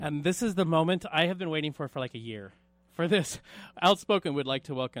And this is the moment I have been waiting for like a year. For this, Outspoken would like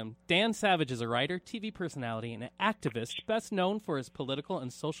to welcome Dan Savage is a writer, TV personality, and an activist best known for his political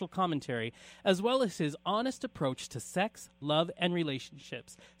and social commentary, as well as his honest approach to sex, love, and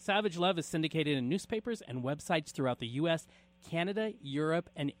relationships. Savage Love is syndicated in newspapers and websites throughout the U.S., Canada, Europe,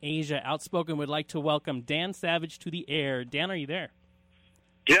 and Asia. Outspoken would like to welcome Dan Savage to the air. Dan, are you there?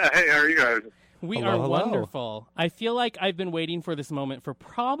 Yeah, hey, how are you guys? We Hello, are hello. wonderful. I feel like I've been waiting for this moment for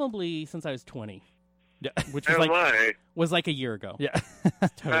probably since I was 20. Yeah. Which Oh, my. was like a year ago. Yeah.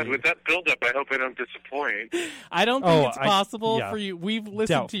 God, Totally. with that build-up, I hope I don't disappoint. I don't think Oh, it's possible yeah. for you. We've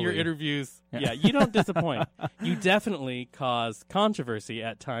listened to your Doubtfully. interviews. Yeah, you don't disappoint. You definitely cause controversy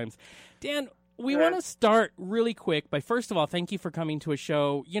at times. Dan, we want to start really quick by, first of all, thank you for coming to a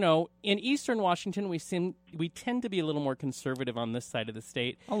show. You know, in Eastern Washington, we tend to be a little more conservative on this side of the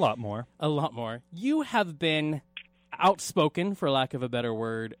state. A lot more. A lot more. You have been outspoken, for lack of a better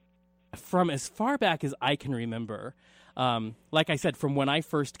word, from as far back as I can remember. Like I said, from when I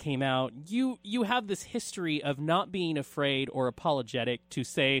first came out, you have this history of not being afraid or apologetic to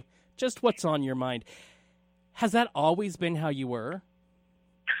say just what's on your mind. Has that always been how you were?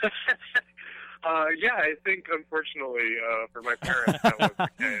 Yeah, I think, unfortunately, for my parents, that was the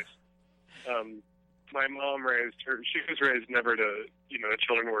case. My mom she was raised never to, the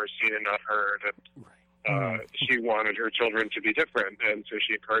children were seen and not heard. And, she wanted her children to be different, and so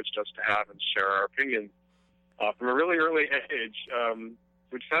she encouraged us to have and share our opinions from a really early age,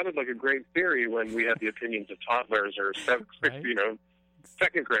 which sounded like a great theory when we had the opinions of toddlers or second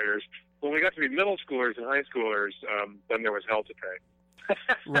graders. When we got to be middle schoolers and high schoolers, then there was hell to pay.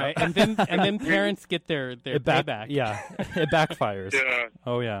 Right, and then parents get their payback. Yeah, it backfires. Yeah.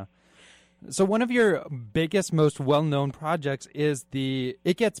 Oh, yeah. So one of your biggest, most well-known projects is the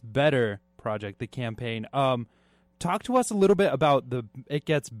It Gets Better project, the campaign. Talk to us a little bit about the It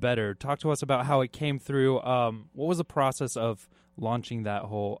Gets Better. Talk to us about how it came through. What was the process of launching that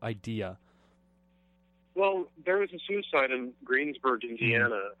whole idea? Well, there was a suicide in Greensburg,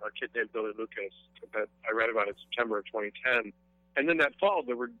 Indiana, a kid named Billy Lucas that I read about in September of 2010. And then that fall,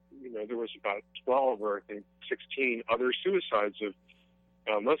 there was about 12 or I think 16 other suicides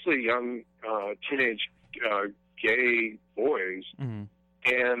of mostly young teenage gay boys.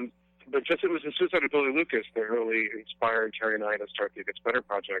 Mm-hmm. But just it was the suicide of Billy Lucas that really inspired Terry and I to start the It Gets Better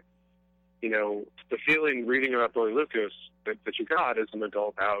project. The feeling reading about Billy Lucas that you got as an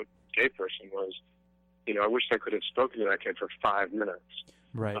adult out gay person was, I wish I could have spoken to that kid for 5 minutes.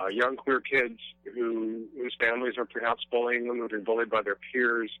 Right. Young queer kids whose families are perhaps bullying them, who've been bullied by their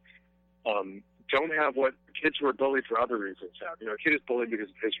peers, don't have what kids who are bullied for other reasons have. A kid is bullied because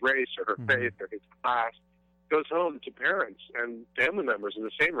of his race or her faith or his class, goes home to parents and family members of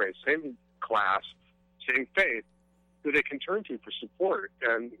the same race, same class, same faith, who they can turn to for support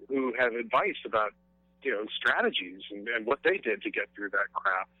and who have advice about, strategies and what they did to get through that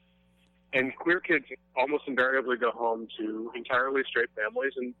crap. And queer kids almost invariably go home to entirely straight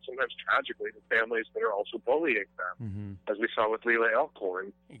families and sometimes tragically to families that are also bullying them, as we saw with Leela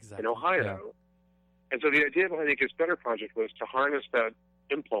Elkhorn in Ohio. Yeah. And so the idea behind the It Gets Better project was to harness that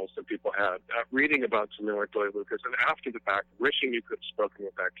impulse that people had, reading about something like Billy Lucas, and after the fact, wishing you could have spoken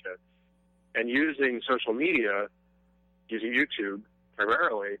with that kid, and using social media, using YouTube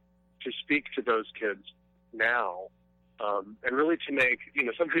primarily, to speak to those kids now. And really to make,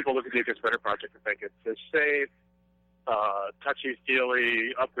 some people look at the It Gets Better project and think it's this safe,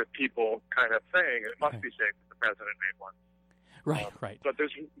 touchy-feely, up with people kind of thing. It must be safe if the president made one. Right. But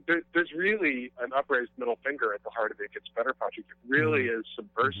there's really an upraised middle finger at the heart of the It Gets Better project. It really is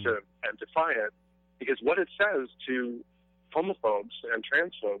subversive and defiant, because what it says to homophobes and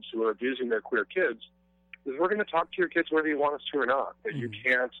transphobes who are abusing their queer kids is we're going to talk to your kids whether you want us to or not. That you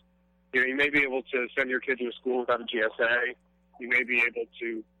can't, you may be able to send your kid to a school without a GSA. You may be able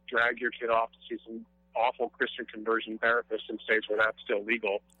to drag your kid off to see some awful Christian conversion therapist in states where that's still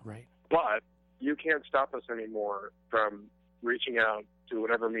legal. Right. But you can't stop us anymore from reaching out to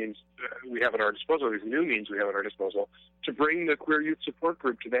whatever means we have at our disposal, these new means we have at our disposal, to bring the queer youth support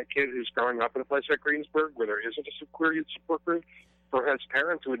group to that kid who's growing up in a place like Greensburg where there isn't a queer youth support group, for his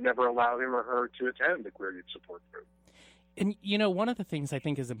parents who would never allow him or her to attend the queer youth support group. And, one of the things I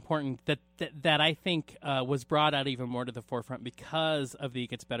think is important that I think was brought out even more to the forefront because of the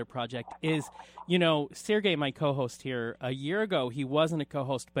It Gets Better project is, Sergey, my co-host here, a year ago, he wasn't a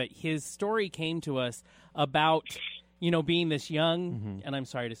co-host, but his story came to us about, being this young, and I'm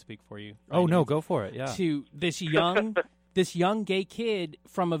sorry to speak for you. Oh, no, go for it, yeah. To this young gay kid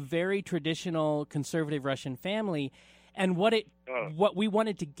from a very traditional conservative Russian family. And what we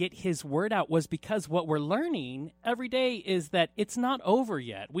wanted to get his word out was because what we're learning every day is that it's not over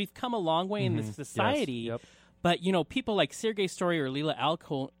yet. We've come a long way in this society, Yes. Yep. but people like Sergei's story or Leela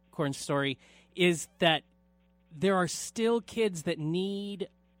Alcorn's story is that there are still kids that need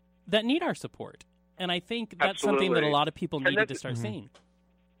our support. And I think that's something that a lot of people needed to start seeing.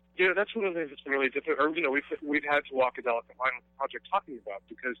 That's one of the things that's been really difficult. Or, we've had to walk a delicate line on the project talking about,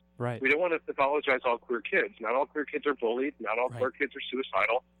 because we don't want to pathologize all queer kids. Not all queer kids are bullied. Not all queer kids are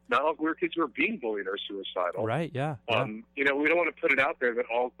suicidal. Not all queer kids who are being bullied are suicidal. Right, yeah. We don't want to put it out there that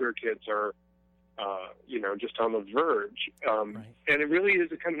all queer kids are, just on the verge. And it really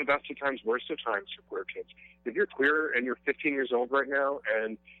is a kind of the best of times, worst of times for queer kids. If you're queer and you're 15 years old right now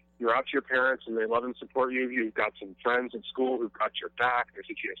and you're out to your parents and they love and support you, you've got some friends at school who've got your back, there's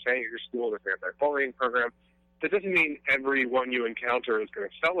a GSA at your school, there's an anti-bullying program, that doesn't mean everyone you encounter is going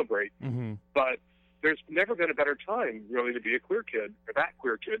to celebrate, but there's never been a better time, really, to be a queer kid, or that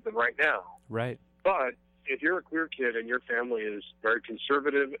queer kid, than right now. Right. But if you're a queer kid and your family is very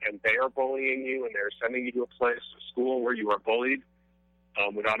conservative and they are bullying you and they're sending you to a place, a school where you are bullied,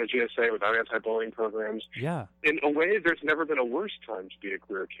 without a GSA, without anti-bullying programs, in a way, there's never been a worse time to be a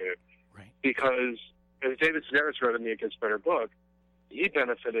queer kid. Right. Because, as David Sedaris wrote in the It Gets Better book, he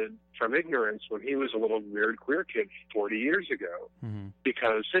benefited from ignorance when he was a little weird queer kid 40 years ago,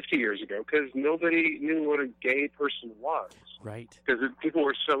 50 years ago, because nobody knew what a gay person was. Right. Because people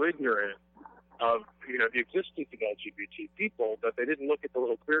were so ignorant of the existence of LGBT people that they didn't look at the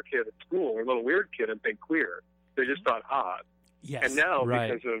little queer kid at school or little weird kid and think queer. They just thought odd. Yes. And now,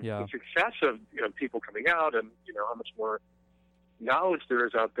 because of the success of people coming out and how much more knowledge there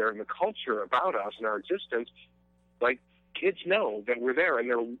is out there in the culture about us and our existence, like, kids know that we're there and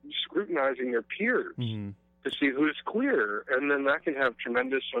they're scrutinizing their peers to see who's queer, and then that can have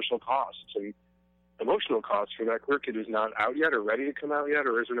tremendous social costs and emotional costs for that queer kid who's not out yet or ready to come out yet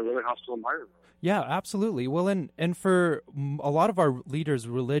or is in a really hostile environment. Yeah, absolutely. Well, and for a lot of our leaders,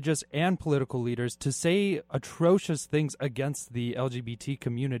 religious and political leaders, to say atrocious things against the LGBT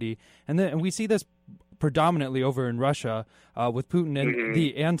community, and we see this predominantly over in Russia with Putin and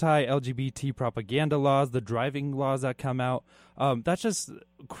the anti-LGBT propaganda laws, the driving laws that come out. That's just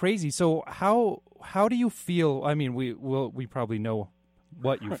crazy. So how do you feel? I mean, we probably know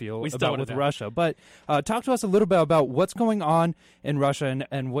what you feel about with Russia, but talk to us a little bit about what's going on in Russia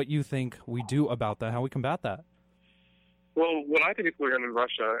and what you think we do about that, how we combat that. Well, what I think is going on in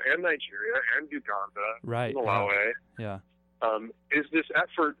Russia and Nigeria and Uganda, and Malawi, is this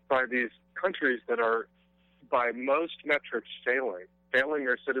effort by these countries that are, by most metrics, failing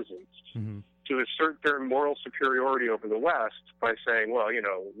their citizens to assert their moral superiority over the West by saying, well,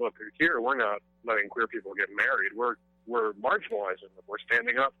 look, here we're not letting queer people get married. We're marginalizing them. We're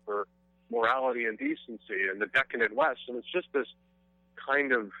standing up for morality and decency in the decadent West. And it's just this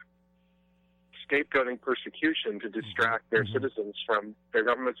kind of scapegoating persecution to distract their citizens from their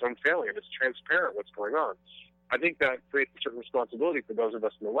government's own failure. It's transparent what's going on. I think that creates a certain responsibility for those of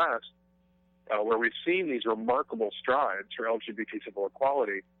us in the West, where we've seen these remarkable strides for LGBT civil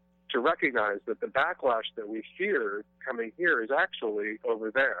equality, to recognize that the backlash that we fear coming here is actually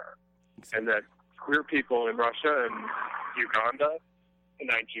over there. And that queer people in Russia and Uganda and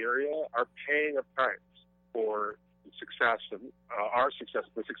Nigeria are paying a price for the success of our success,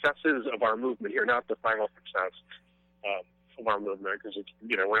 the successes of our movement here, not the final success of our movement, because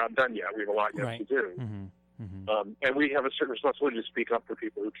we're not done yet. We have a lot yet to do. And we have a certain responsibility to speak up for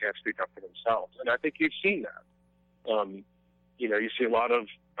people who can't speak up for themselves. And I think you've seen that. You see a lot of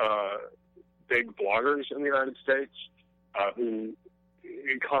big bloggers in the United States who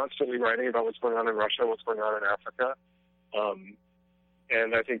constantly writing about what's going on in Russia, what's going on in Africa.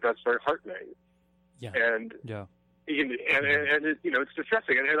 And I think that's very heartening. And it's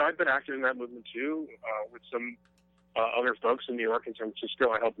distressing. And I've been active in that movement too, with some other folks in New York and San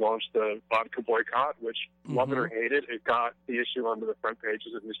Francisco. I helped launch the vodka boycott, which, love it or hate it, it got the issue onto the front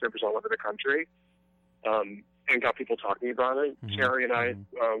pages of newspapers all over the country, and got people talking about it. Terry and I,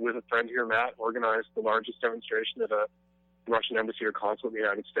 with a friend here, Matt, organized the largest demonstration at a Russian embassy or consulate in the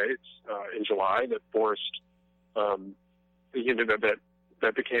United States in July that forced,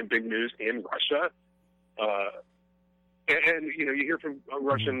 that became big news in Russia. And you hear from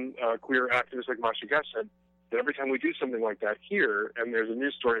Russian queer activists like Masha Gessen that every time we do something like that here, and there's a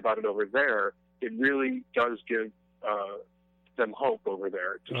news story about it over there, it really does give them hope over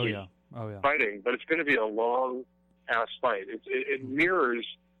there to keep fighting. But it's going to be a long-ass fight. It mirrors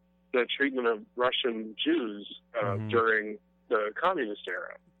the treatment of Russian Jews during the communist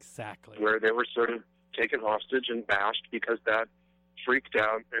era. Exactly. Where they were sort of taken hostage and bashed because that freaked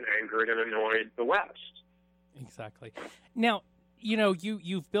out and angered and annoyed the West. Exactly. Now,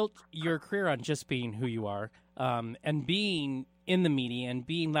 you've built your career on just being who you are, and being in the media and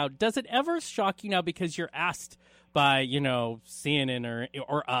being loud. Does it ever shock you now because you're asked by, CNN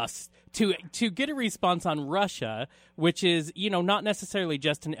or us to get a response on Russia, which is, not necessarily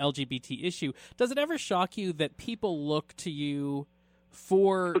just an LGBT issue? Does it ever shock you that people look to you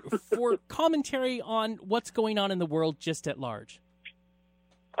for commentary on what's going on in the world just at large?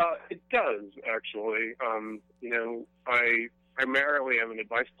 It does, actually. I primarily am an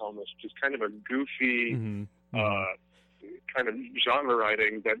advice columnist, which is kind of a goofy kind of genre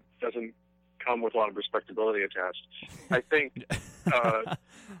writing that doesn't come with a lot of respectability attached. I think,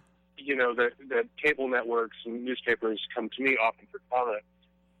 that cable networks and newspapers come to me often for comment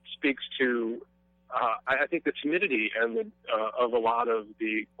speaks to, I think, the timidity and of a lot of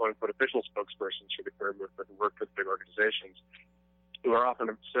the quote-unquote official spokespersons for the queer movement who work with big organizations, who are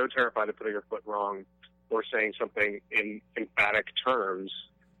often so terrified of putting their foot wrong or saying something in emphatic terms,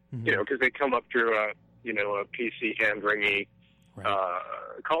 because they come up through a PC hand-wringing,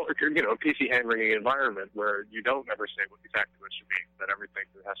 PC hand-wringing environment where you don't ever say exactly what you mean, that everything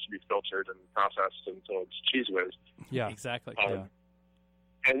has to be filtered and processed until it's cheese whiz. Yeah, exactly.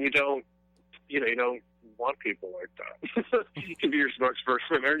 And you don't want people like that. You can be your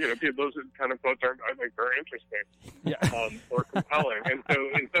spokesperson, or those kind of quotes are, I think, very interesting, or compelling. And so,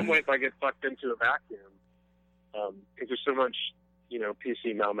 in some ways, I get sucked into a vacuum because there's so much,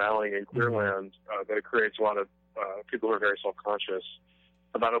 PC malmouthing in queerland that it creates a lot of people who are very self-conscious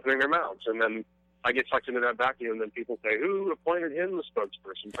about opening their mouths, and then I get sucked into that vacuum, and then people say, "Who appointed him the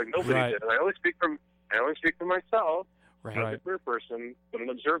spokesperson?" It's like nobody did, and I only speak for myself as a queer person, but an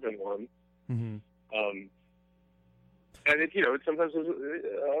observant one. And it sometimes is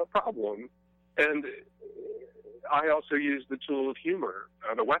a problem. And I also use the tool of humor,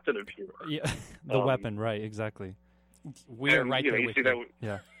 the weapon of humor. Yeah, the weapon, right? Exactly. We're right there with you.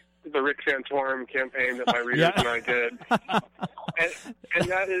 The Rick Santorum campaign that my readers and I did, and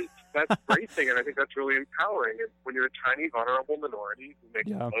that's a great thing, and I think that's really empowering. And when you're a tiny, vulnerable minority who makes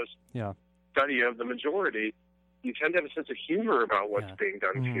the most study of the majority, you tend to have a sense of humor about what's being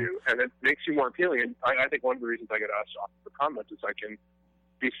done to you, and it makes you more appealing. And I think one of the reasons I get asked off for comments is I can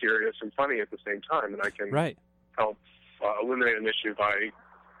be serious and funny at the same time, and I can help eliminate an issue by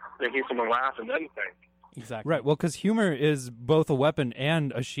making someone laugh and then think. Exactly. Right. Well, because humor is both a weapon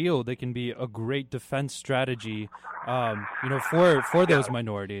and a shield. It can be a great defense strategy, for those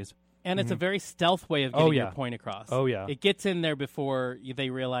minorities. And it's a very stealth way of getting your point across. Oh, yeah. It gets in there before they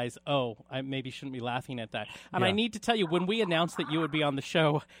realize, I maybe shouldn't be laughing at that. And I need to tell you, when we announced that you would be on the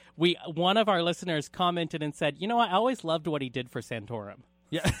show, one of our listeners commented and said, I always loved what he did for Santorum.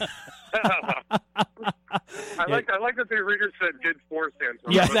 Yeah. I like that the reader said did for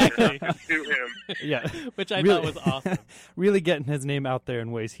Santorum. Yeah, exactly. To him. Yeah. Which I thought was awesome. Really getting his name out there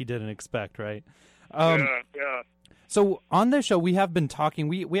in ways he didn't expect, right? Yeah. So on this show, we have been talking.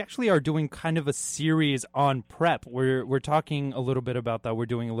 We actually are doing kind of a series on PrEP. We're talking a little bit about that. We're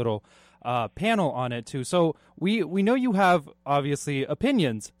doing a little panel on it too. So we know you have obviously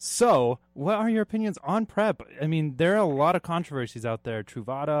opinions. So what are your opinions on PrEP? I mean, there are a lot of controversies out there.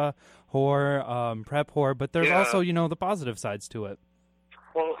 Truvada whore, PrEP whore, but there's also the positive sides to it.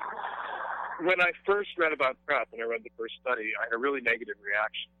 Well, when I first read about PrEP and I read the first study, I had a really negative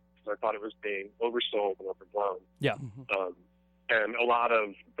reaction. I thought it was being oversold and overblown. Yeah. And a lot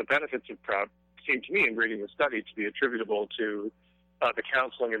of the benefits of PrEP seemed to me in reading the study to be attributable to the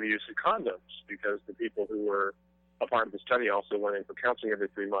counseling and the use of condoms, because the people who were a part of the study also went in for counseling every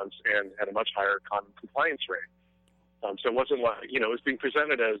 3 months and had a much higher condom compliance rate. So it wasn't like, it was being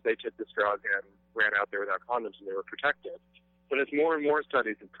presented as they took this drug and ran out there without condoms and they were protected. But as more and more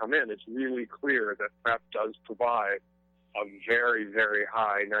studies have come in, it's really clear that PrEP does provide a very, very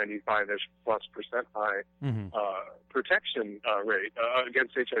high, 95-ish plus % high protection rate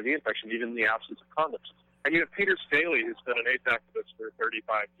against HIV infection, even in the absence of condoms. And Peter Staley, who's been an AIDS activist for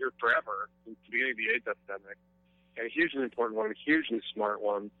 35 years, forever, since the beginning of the AIDS epidemic, and a hugely important one, a hugely smart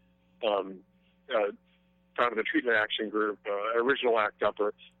one, founded the Treatment Action Group, original ACT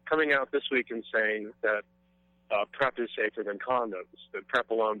UPPER, coming out this week and saying that PrEP is safer than condoms, that PrEP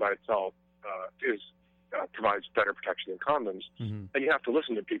alone by itself provides better protection than condoms. And you have to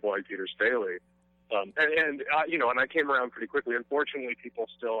listen to people like Peter Staley. And I came around pretty quickly. Unfortunately, people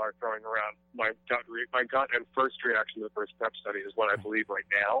still are throwing around my gut and first reaction to the first PrEP study is what I believe right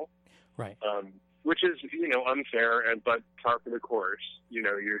now. Right. Which is, unfair, but par for the course.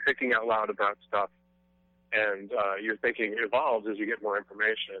 You're thinking out loud about stuff, and your thinking evolves as you get more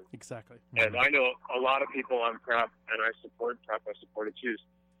information. Exactly. And I know a lot of people on PrEP, and I support PrEP, I support its use.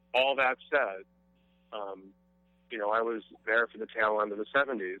 All that said, I was there for the tail end of the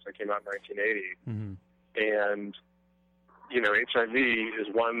 70s. I came out in 1980. And, HIV is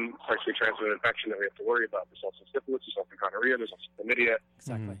one sexually transmitted infection that we have to worry about. There's also syphilis, there's also gonorrhea, there's also chlamydia.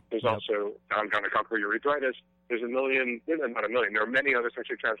 Exactly. There's also gonococcal urethritis. There's not a million. There are many other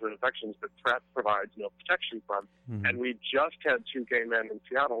sexually transmitted infections that PrEP provides no protection from. And we just had 2 gay men in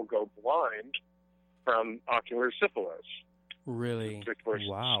Seattle go blind from ocular syphilis. Really? Particular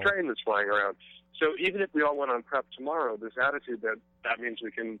Wow. strain that's flying around. So even if we all went on PrEP tomorrow, this attitude that means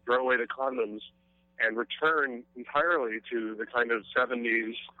we can throw away the condoms and return entirely to the kind of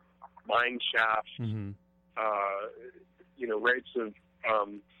 70s mine shaft, rates of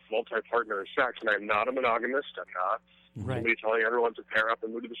multi-partner sex. And I'm not a monogamist. I'm not somebody telling everyone to pair up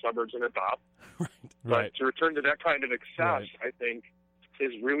and move to the suburbs and adopt. But to return to that kind of excess, I think,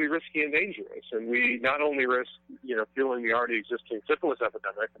 is really risky and dangerous. And we not only risk, fueling the already existing syphilis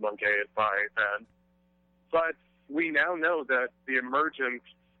epidemic among gay and bi men, but we now know that the emergence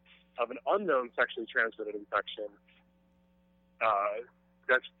of an unknown sexually transmitted infection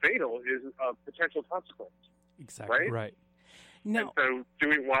that's fatal is a potential consequence. Exactly. Right? No. And so do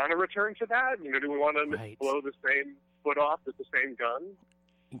we want to return to that? Do we want to blow the same foot off with the same gun?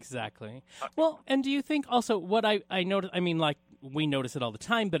 Exactly. Well, and do you think also what I noticed, we notice it all the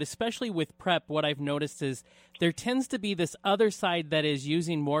time, but especially with PrEP, what I've noticed is there tends to be this other side that is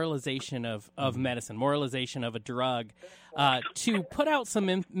using moralization of medicine, moralization of a drug, to put out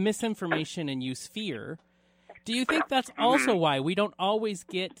some misinformation and use fear. Do you think that's also why we don't always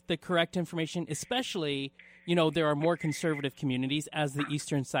get the correct information, especially, there are more conservative communities, as the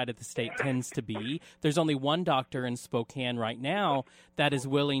eastern side of the state tends to be. There's only one doctor in Spokane right now that is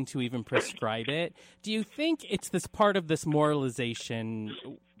willing to even prescribe it. Do you think it's this part of this moralization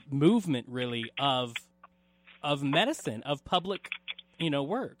movement, really, of medicine, of public,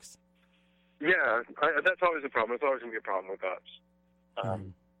 works? Yeah, that's always a problem. It's always going to be a problem with us.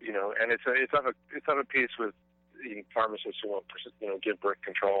 And it's of a piece with pharmacists who won't, give birth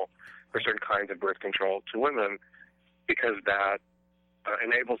control or certain kinds of birth control to women because that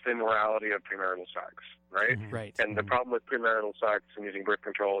enables the immorality of premarital sex, right? Right. And the problem with premarital sex and using birth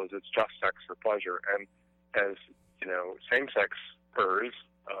control is it's just sex for pleasure. And as, same-sex-ers,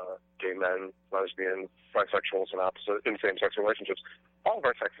 gay men, lesbians, bisexuals, and opposite in same-sex relationships, all of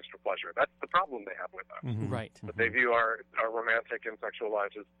our sex is for pleasure. That's the problem they have with us. Right. But they view our romantic and sexual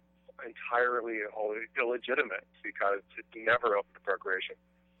lives as entirely illegitimate because it's never open to procreation.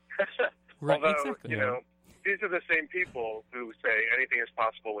 Right, Although, exactly. These are the same people who say anything is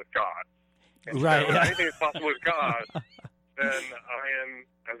possible with God. And Right. So if anything is possible with God, then I am,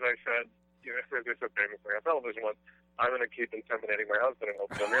 as I said, as I said famously on television once, I'm going to keep inseminating my husband and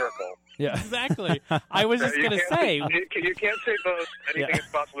hope for a miracle. Yeah. Exactly. I was just going to say. You can't say both. Anything is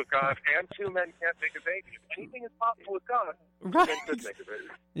possible with God, and 2 men can't make a baby. If anything is possible with God, 2 men could make a baby.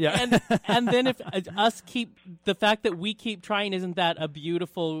 Yeah. And then if the fact that we keep trying, isn't that a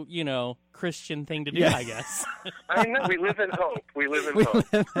beautiful, Christian thing to do, I guess? I mean, we live in hope. We live in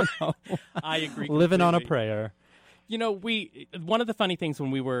hope. I agree. Living on a completely. prayer. One of the funny things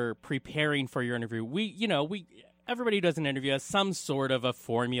when we were preparing for your interview, everybody who does an interview has some sort of a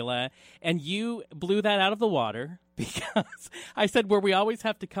formula, and you blew that out of the water because I said where we always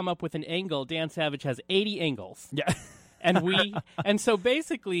have to come up with an angle, Dan Savage has 80 angles. Yeah. And so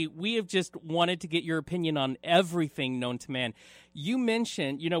basically we have just wanted to get your opinion on everything known to man. You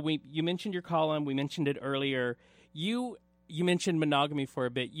mentioned, you mentioned your column, we mentioned it earlier. You mentioned monogamy for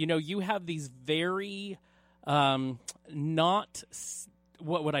a bit. You have these very not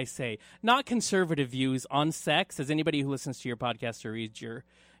conservative views on sex. As anybody who listens to your podcast or reads your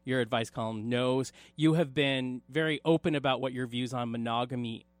advice column knows, you have been very open about what your views on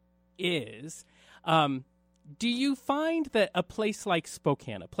monogamy is. Do you find that a place like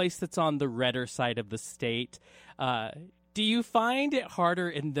Spokane, a place that's on the redder side of the state, do you find it harder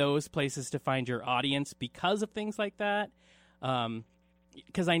in those places to find your audience because of things like that?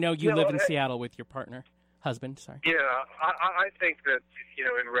 Because I know you live in Seattle with your husband. Sorry. Yeah, I think that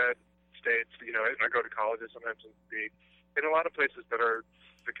in red states, I go to colleges sometimes and in a lot of places that are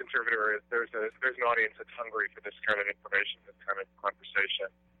the conservative areas, there's an audience that's hungry for this kind of information, this kind of conversation.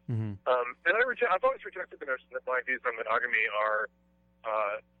 And I've always rejected the notion that my views on monogamy are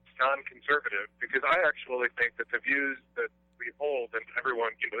non-conservative because I actually think that the views that we hold and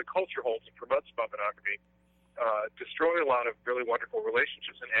everyone, the culture holds and promotes about monogamy destroy a lot of really wonderful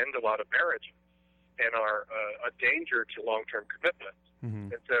relationships and end a lot of marriages and are a danger to long-term commitment.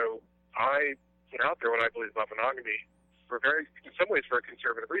 And so I put out there what I believe about monogamy in some ways for a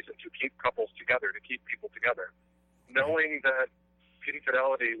conservative reason, to keep couples together, to keep people together, knowing that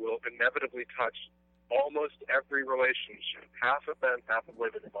infidelity will inevitably touch almost every relationship, half of men, half of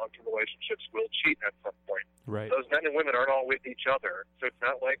women in long-term relationships will cheat at some point. Right. Those men and women aren't all with each other, so it's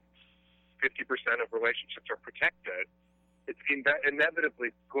not like 50% of relationships are protected. It's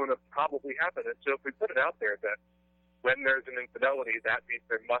inevitably going to probably happen. And so if we put it out there that when there's an infidelity, that means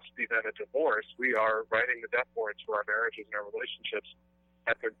there must be then a divorce, we are writing the death warrants for our marriages and our relationships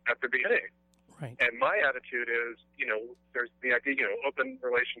at the beginning. Right. And my attitude is, there's the idea, open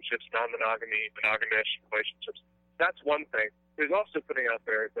relationships, non-monogamy, monogamish relationships. That's one thing. There's also putting out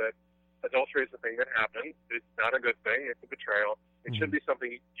there that adultery is a thing that happens. It's not a good thing. It's a betrayal. It should be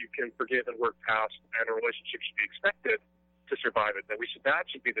something you can forgive and work past, and a relationship should be expected to survive it. That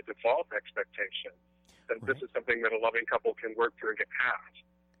should be the default expectation. That this is something that a loving couple can work through and get past.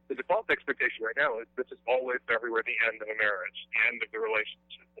 The default expectation right now is this is always everywhere the end of a marriage, the end of the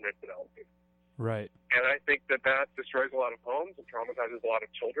relationship and infidelity. Right. And I think that destroys a lot of homes and traumatizes a lot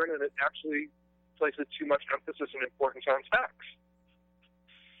of children, and it actually places too much emphasis and importance on sex.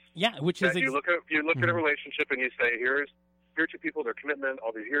 Yeah, which is you look at a relationship and you say, here's two people, their commitment,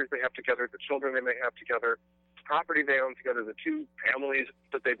 all the years they have together, the children they may have together, the property they own together, the two families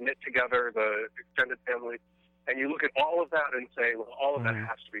that they've knit together, the extended family, and you look at all of that and say, well, all of that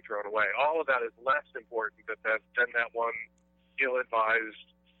has to be thrown away. All of that is less important than that one ill-advised,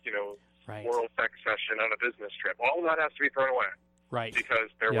 oral sex session on a business trip. All of that has to be thrown away. Right.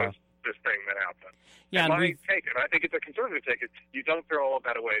 Because there was this thing that happened. Yeah, and my take, and I think it's a conservative take, is you don't throw all of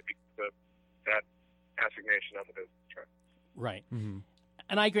that away because of that assignation on the business trip. Right. Mm-hmm.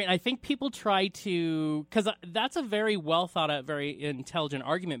 And I agree. And I think people try to, because that's a very well thought out, very intelligent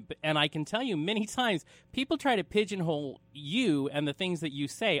argument. And I can tell you many times people try to pigeonhole you and the things that you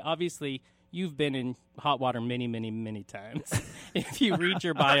say. Obviously, you've been in hot water many, many, many times. If you read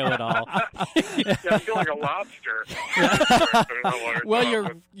your bio at all. Yeah, I feel like a lobster.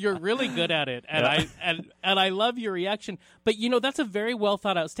 Well, you're really good at it, and I love your reaction. But that's a very well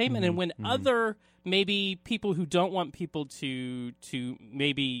thought out statement. And when other maybe people who don't want people to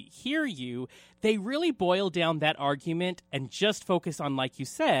maybe hear you, they really boil down that argument and just focus on, like you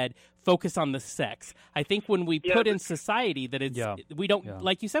said, focus on the sex. I think when we put in society that it's we don't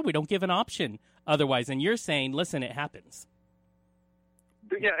like you said, we don't give an option otherwise. And you're saying, listen, it happens.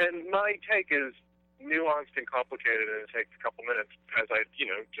 Yeah, and my take is nuanced and complicated, and it takes a couple minutes, as I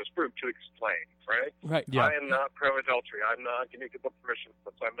just proved, to explain. Right. Right. Yeah. I am not pro-adultery. I'm not giving people permission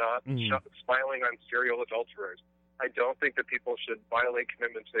slips. I'm not smiling on serial adulterers. I don't think that people should violate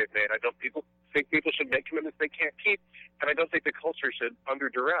commitments they've made. I don't think people should make commitments they can't keep, and I don't think the culture should, under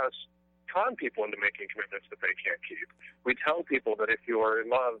duress, con people into making commitments that they can't keep. We tell people that if you are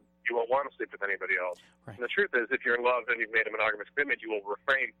in love, you won't want to sleep with anybody else. Right. And the truth is, if you're in love and you've made a monogamous commitment, you will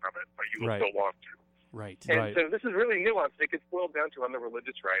refrain from it, but you will still want to. Right. And so this is really nuanced. It gets boiled down to, on the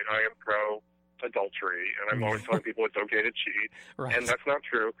religious right, I am pro-adultery, and I'm always telling people it's okay to cheat, and that's not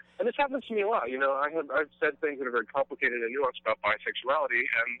true. And this happens to me a lot. I've said things that are very complicated and nuanced about bisexuality,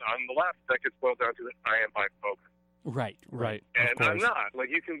 and on the left, that gets boiled down to that I am biphobic. Right. And I'm not.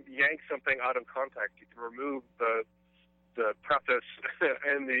 Like, you can yank something out of context. You can remove the preface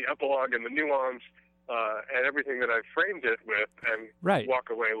and the epilogue and the nuance and everything that I've framed it with, and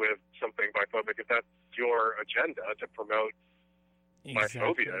walk away with something biphobic. If that's your agenda, to promote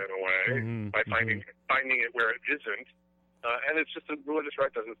biphobia in a way, by finding it where it isn't. And it's just the religious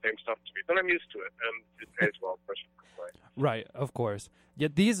right does the same stuff to me. But I'm used to it, and it pays well, especially for play. Right, of course.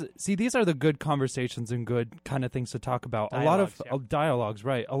 Yet these are the good conversations and good kind of things to talk about. Dialogues, a lot of dialogues,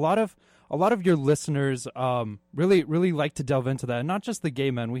 right? A lot of your listeners really like to delve into that, and not just the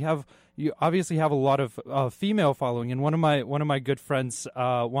gay men. You obviously have a lot of female following, and one of my good friends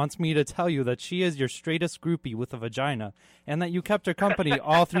wants me to tell you that she is your straightest groupie with a vagina, and that you kept her company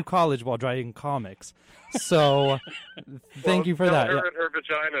all through college while writing comics. So, thank you for that. Tell her and her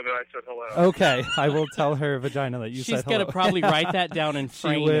vagina that I said hello. Okay, I will tell her vagina that you said hello. She's going to probably write that down and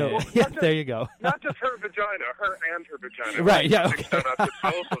frame it. Well, yeah, there you go. Not just her vagina, her and her vagina. Right, yeah. Okay.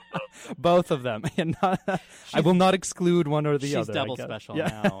 Both of them. And I will not exclude one or the other. She's double special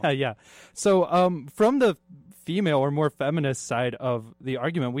now. Yeah. So from the female or more feminist side of the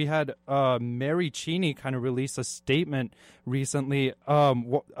argument, we had Mary Cheney kind of release a statement recently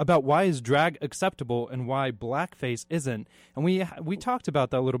about why is drag acceptable and why blackface isn't. And we talked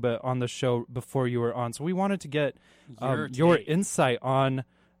about that a little bit on the show before you were on. So we wanted to get your insight on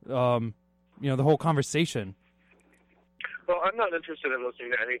the whole conversation. Well, I'm not interested in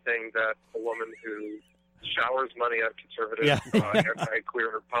listening to anything that a woman who showers money at conservative,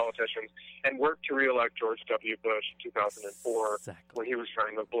 anti-queer politicians, and worked to re-elect George W. Bush in 2004 when he was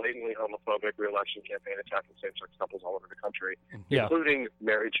running a blatantly homophobic re-election campaign attacking same-sex couples all over the country, including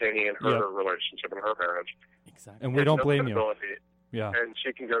Mary Cheney and her relationship and her marriage. Exactly. And we don't blame you. Yeah. And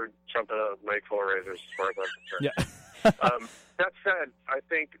she can go jump in a lake full of razors as far as I'm concerned. That said, I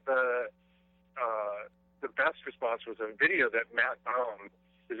think the best response was a video that Matt Baum,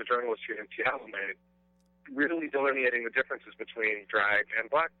 who's a journalist here in Seattle, made, really delineating the differences between drag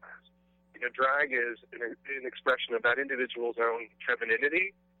and blackface. You know, drag is an expression of that individual's own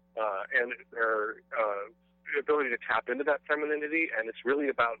femininity and their ability to tap into that femininity, and it's really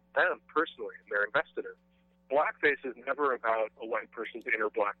about them personally, and they're invested in it. Blackface is never about a white person's inner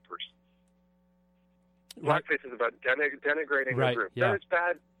black person. Blackface is about denigrating a group. Yeah.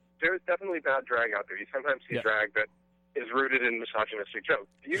 There's definitely bad drag out there. You sometimes see drag that is rooted in misogynistic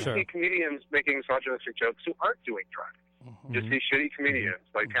jokes. You see comedians making misogynistic jokes who aren't doing drag. You see shitty comedians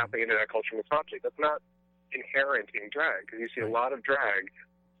tapping into that cultural misogyny. That's not inherent in drag, because you see a lot of drag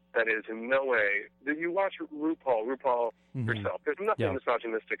that is in no way. You watch RuPaul herself. There's nothing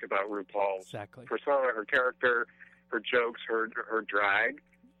misogynistic about RuPaul's persona, her character, her jokes, her drag.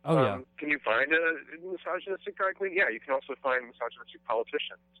 Can you find a misogynistic drag queen? Yeah, you can also find misogynistic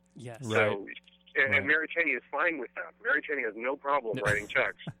politicians. Yes. So, and Mary Cheney is fine with that. Mary Cheney has no problem writing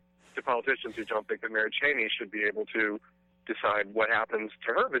checks to politicians who don't think that Mary Cheney should be able to decide what happens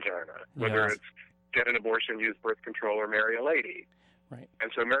to her vagina, whether it's get an abortion, use birth control, or marry a lady. Right.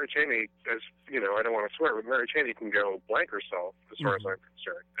 And so Mary Cheney, as you know, I don't want to swear, but Mary Cheney can go blank herself as far as I'm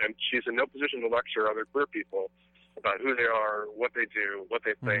concerned. And she's in no position to lecture other queer people about who they are, what they do, what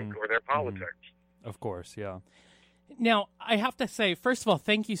they think, or their politics. Of course, yeah. Now, I have to say, first of all,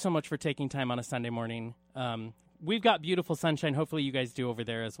 thank you so much for taking time on a Sunday morning. We've got beautiful sunshine. Hopefully you guys do over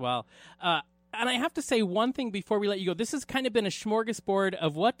there as well. And I have to say one thing before we let you go. This has kind of been a smorgasbord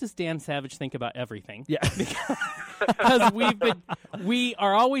of what does Dan Savage think about everything. Yeah. Because we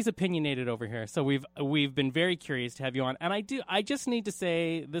are always opinionated over here. So we've been very curious to have you on. And I just need to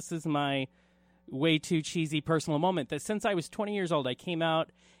say, this is my way too cheesy personal moment, that since I was 20 years old, I came out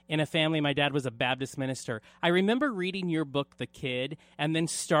in a family. My dad was a Baptist minister. I remember reading your book, The Kid, and then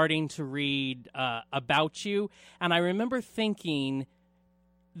starting to read about you. And I remember thinking,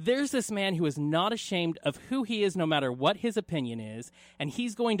 there's this man who is not ashamed of who he is, no matter what his opinion is, and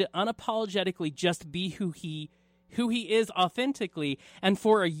he's going to unapologetically just be who he is authentically. And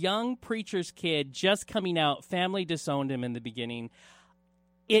for a young preacher's kid just coming out, family disowned him in the beginning.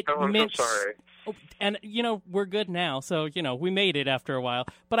 I'm sorry. And, we're good now, so, we made it after a while.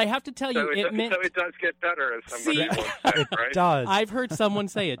 But I have to tell you, it does get better, as somebody once said, right? It does. I've heard someone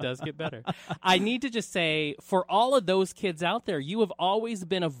say it does get better. I need to just say, for all of those kids out there, you have always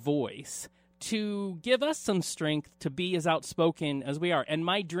been a voice to give us some strength to be as outspoken as we are. And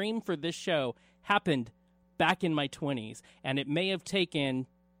my dream for this show happened back in my 20s, and it may have taken,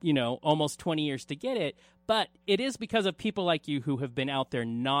 almost 20 years to get it, but it is because of people like you who have been out there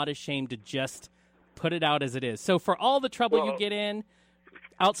not ashamed to just put it out as it is. So for all the trouble you get in,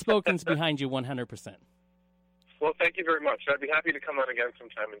 Outspoken's behind you 100%. Well, thank you very much. I'd be happy to come on again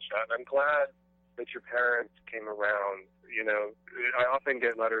sometime and chat. I'm glad that your parents came around. I often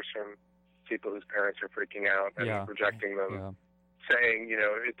get letters from people whose parents are freaking out and rejecting them, saying,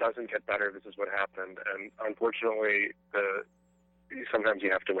 it doesn't get better, this is what happened. And unfortunately, sometimes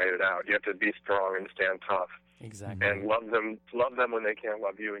you have to wait it out. You have to be strong and stand tough. Exactly. And love them when they can't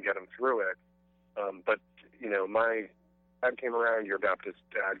love you, and get them through it. But my dad came around, your Baptist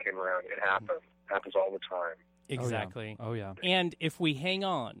dad came around. It happens. It happens all the time. Exactly. Oh, yeah. And if we hang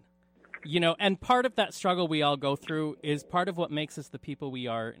on, and part of that struggle we all go through is part of what makes us the people we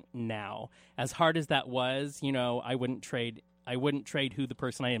are now. As hard as that was, I wouldn't trade who the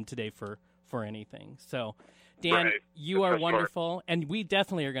person I am today for anything. So, Dan, you are wonderful, and we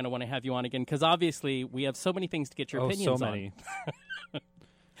definitely are going to want to have you on again, because obviously we have so many things to get your opinions so many. on.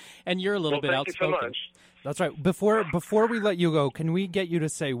 And you're a little bit outspoken. Thank you so much. That's right. Before we let you go, can we get you to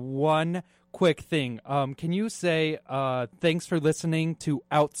say one quick thing? Can you say thanks for listening to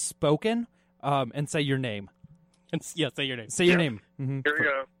Outspoken, and say your name? Yeah, say your name. Say your name. Mm-hmm. Here we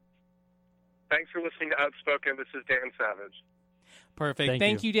go. Thanks for listening to Outspoken. This is Dan Savage. Perfect.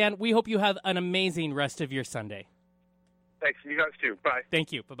 Thank you, Dan. We hope you have an amazing rest of your Sunday. Thanks. You guys too. Bye.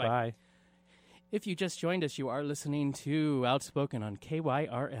 Thank you. Bye-bye. Bye. If you just joined us, you are listening to Outspoken on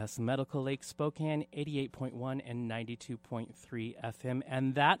KYRS Medical Lake Spokane 88.1 and 92.3 FM.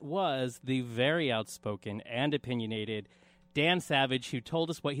 And that was the very outspoken and opinionated Dan Savage, who told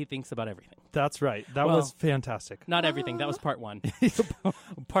us what he thinks about everything. That's right. That was fantastic. Not everything. That was part one.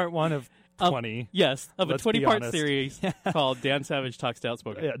 Part one of 20. Yes, of Let's a be 20-part honest. series called Dan Savage Talks to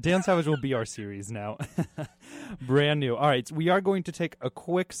Outspoken. Yeah, Dan Savage will be our series now. Brand new. All right, so we are going to take a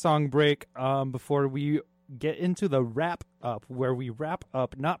quick song break before we get into the wrap up, where we wrap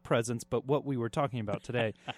up not presents, but what we were talking about today.